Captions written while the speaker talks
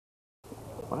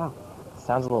Wow,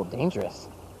 sounds a little dangerous.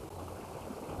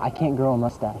 I can't grow a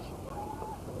mustache.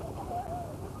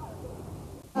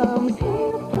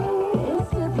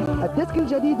 الديسك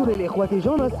الجديد للإخوة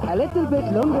جوناس على البيت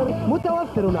لندر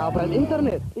متوفر عبر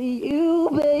الإنترنت.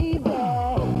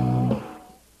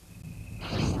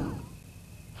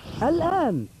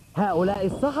 الآن هؤلاء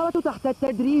السحرة تحت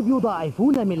التدريب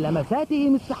يضاعفون من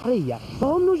لمساتهم السحرية،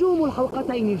 فهم نجوم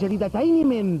الحلقتين الجديدتين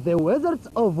من The Wizards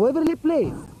of Waverly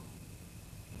Place.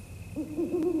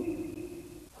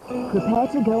 Prepare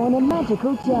to go on a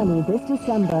magical journey this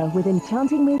December with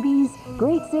enchanting movies,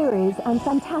 great series, and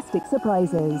fantastic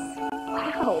surprises.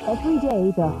 Wow! Every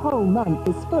day, the whole month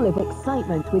is full of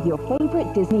excitement with your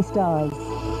favorite Disney stars.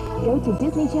 Go to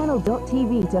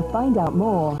disneychannel.tv to find out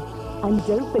more. And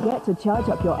don't forget to charge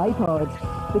up your iPod,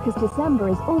 because December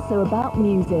is also about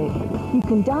music. You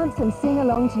can dance and sing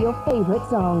along to your favorite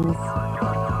songs.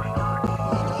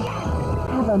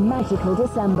 Have a magical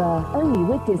December, only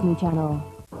with Disney Channel.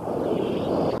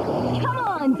 Come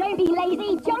on, don't be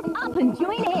lazy, jump up and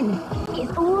join in.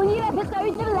 It's all new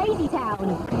episodes of Lazy Town.